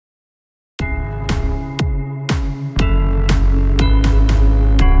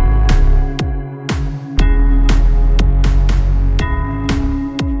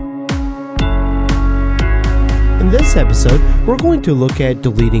episode, we're going to look at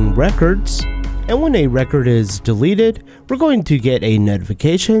deleting records. And when a record is deleted, we're going to get a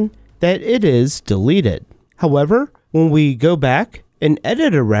notification that it is deleted. However, when we go back and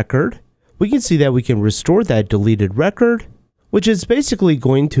edit a record, we can see that we can restore that deleted record, which is basically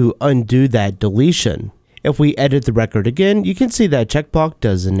going to undo that deletion. If we edit the record again, you can see that checkbox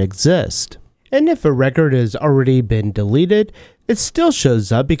doesn't exist. And if a record has already been deleted, it still shows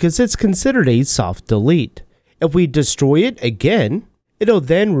up because it's considered a soft delete. If we destroy it again, it'll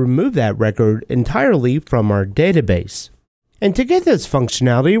then remove that record entirely from our database. And to get this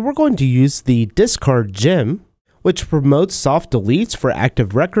functionality, we're going to use the discard gem, which promotes soft deletes for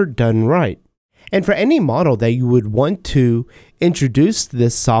ActiveRecord done right. And for any model that you would want to introduce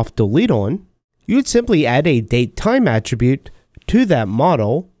this soft delete on, you would simply add a date-time attribute to that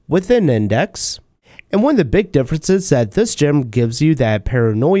model with an index. And one of the big differences that this gem gives you that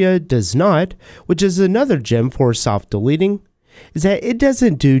Paranoia does not, which is another gem for soft deleting, is that it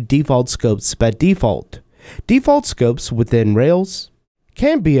doesn't do default scopes by default. Default scopes within Rails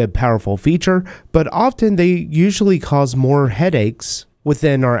can be a powerful feature, but often they usually cause more headaches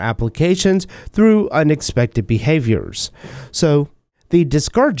within our applications through unexpected behaviors. So the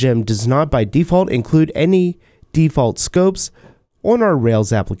discard gem does not by default include any default scopes on our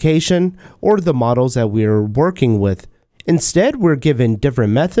Rails application or the models that we're working with. Instead, we're given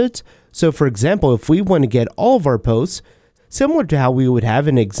different methods. So for example, if we want to get all of our posts, similar to how we would have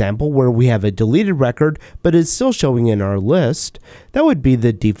an example where we have a deleted record but it's still showing in our list, that would be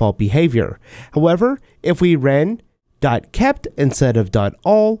the default behavior. However, if we ran .kept instead of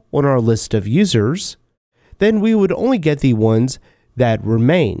 .all on our list of users, then we would only get the ones that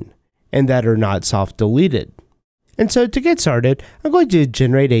remain and that are not soft deleted. And so to get started, I'm going to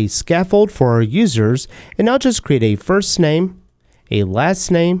generate a scaffold for our users, and I'll just create a first name, a last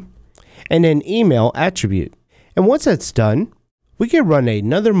name, and an email attribute. And once that's done, we can run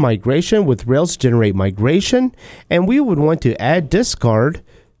another migration with Rails generate migration, and we would want to add discard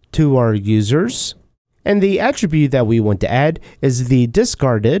to our users. And the attribute that we want to add is the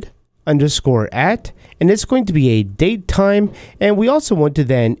discarded _at, and it's going to be a date time, and we also want to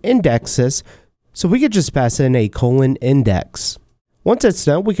then index this, so we could just pass in a :index. Once that's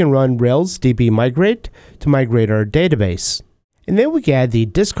done, we can run Rails db migrate to migrate our database. And then we can add the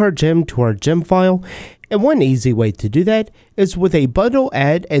discard gem to our gem file. And one easy way to do that is with a bundle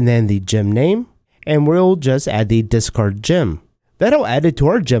add and then the gem name, and we'll just add the discard gem. That'll add it to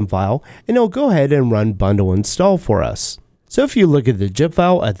our gem file, and it'll go ahead and run bundle install for us. So if you look at the gem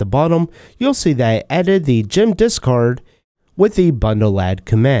file at the bottom, you'll see that I added the gem discard with the bundle add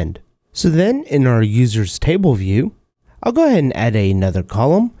command. So then in our users table view, I'll go ahead and add another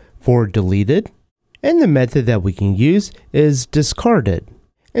column for deleted, and the method that we can use is discarded.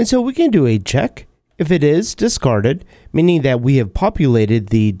 And so we can do a check if it is discarded, meaning that we have populated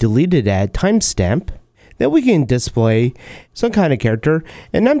the deleted add timestamp. Then we can display some kind of character,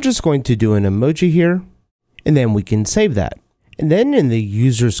 and I'm just going to do an emoji here, and then we can save that. And then in the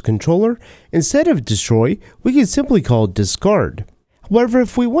user's controller, instead of destroy, we can simply call discard. However,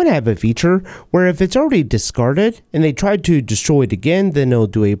 if we want to have a feature where if it's already discarded and they try to destroy it again, then it'll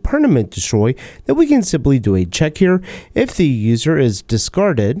do a permanent destroy, then we can simply do a check here. If the user is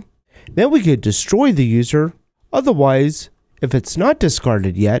discarded, then we could destroy the user. Otherwise, if it's not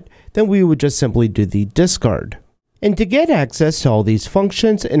discarded yet, then we would just simply do the discard. And to get access to all these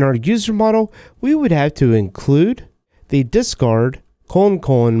functions in our user model, we would have to include the discard :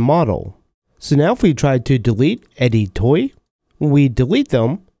 model. So now if we try to delete Eddie Toy, when we delete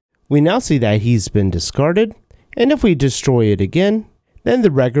them, we now see that he's been discarded, and if we destroy it again, then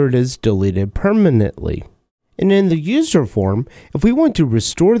the record is deleted permanently. And in the user form, if we want to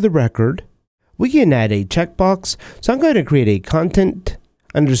restore the record, we can add a checkbox. So I'm going to create a content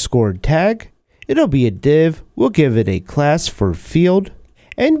 _tag. It'll be a div. We'll give it a class for field,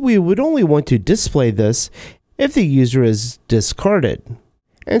 and we would only want to display this if the user is discarded.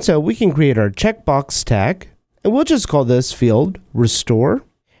 And so we can create our checkbox tag, and we'll just call this field restore,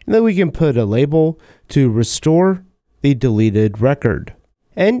 and then we can put a label to restore the deleted record.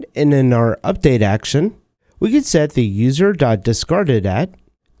 And in our update action, we can set the user.discarded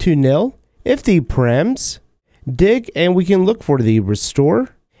to nil if the params dig, and we can look for the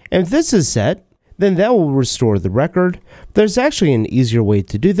restore. And if this is set, then that will restore the record. There's actually an easier way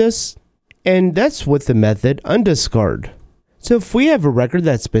to do this, and that's with the method undiscard. So if we have a record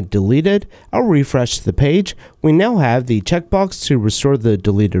that's been deleted, I'll refresh the page. We now have the checkbox to restore the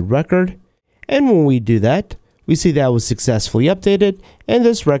deleted record. And when we do that, we see that was successfully updated and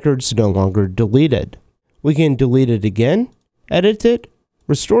this record's no longer deleted. We can delete it again, edit it,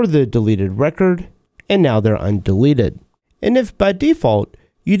 restore the deleted record, and now they're undeleted. And if by default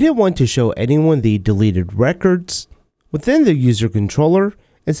you didn't want to show anyone the deleted records, within the user controller,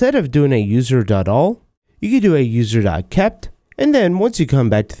 instead of doing a user.all, you could do a user.kept, and then once you come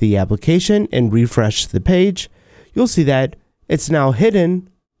back to the application and refresh the page, you'll see that it's now hidden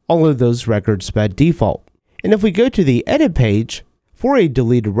all of those records by default. And if we go to the edit page, for a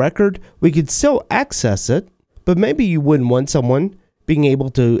deleted record, we could still access it, but maybe you wouldn't want someone being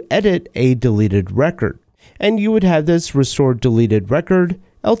able to edit a deleted record, and you would have this restore deleted record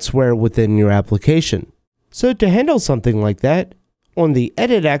elsewhere within your application. So to handle something like that, on the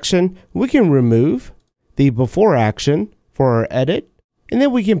edit action, we can remove the before action for our edit, and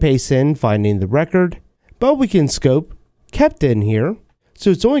then we can paste in finding the record, but we can scope kept in here,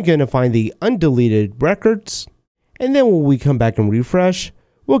 so it's only going to find the undeleted records, and then when we come back and refresh,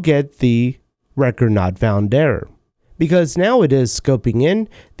 we'll get the record not found error. Because now it is scoping in,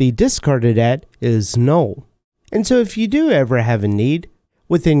 the discarded at is null. And so if you do ever have a need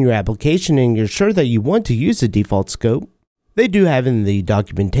within your application and you're sure that you want to use a default scope, they do have in the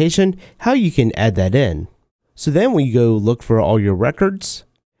documentation how you can add that in. So then when you go look for all your records,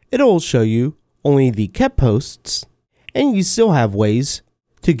 it'll show you only the kept posts, and you still have ways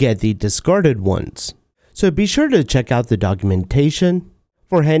to get the discarded ones. So be sure to check out the documentation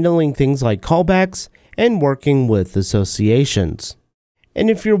for handling things like callbacks and working with associations. And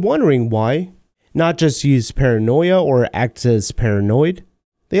if you're wondering why not just use paranoia or act as paranoid,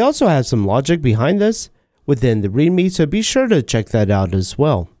 they also have some logic behind this within the README, so be sure to check that out as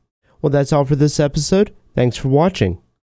well. Well, that's all for this episode. Thanks for watching.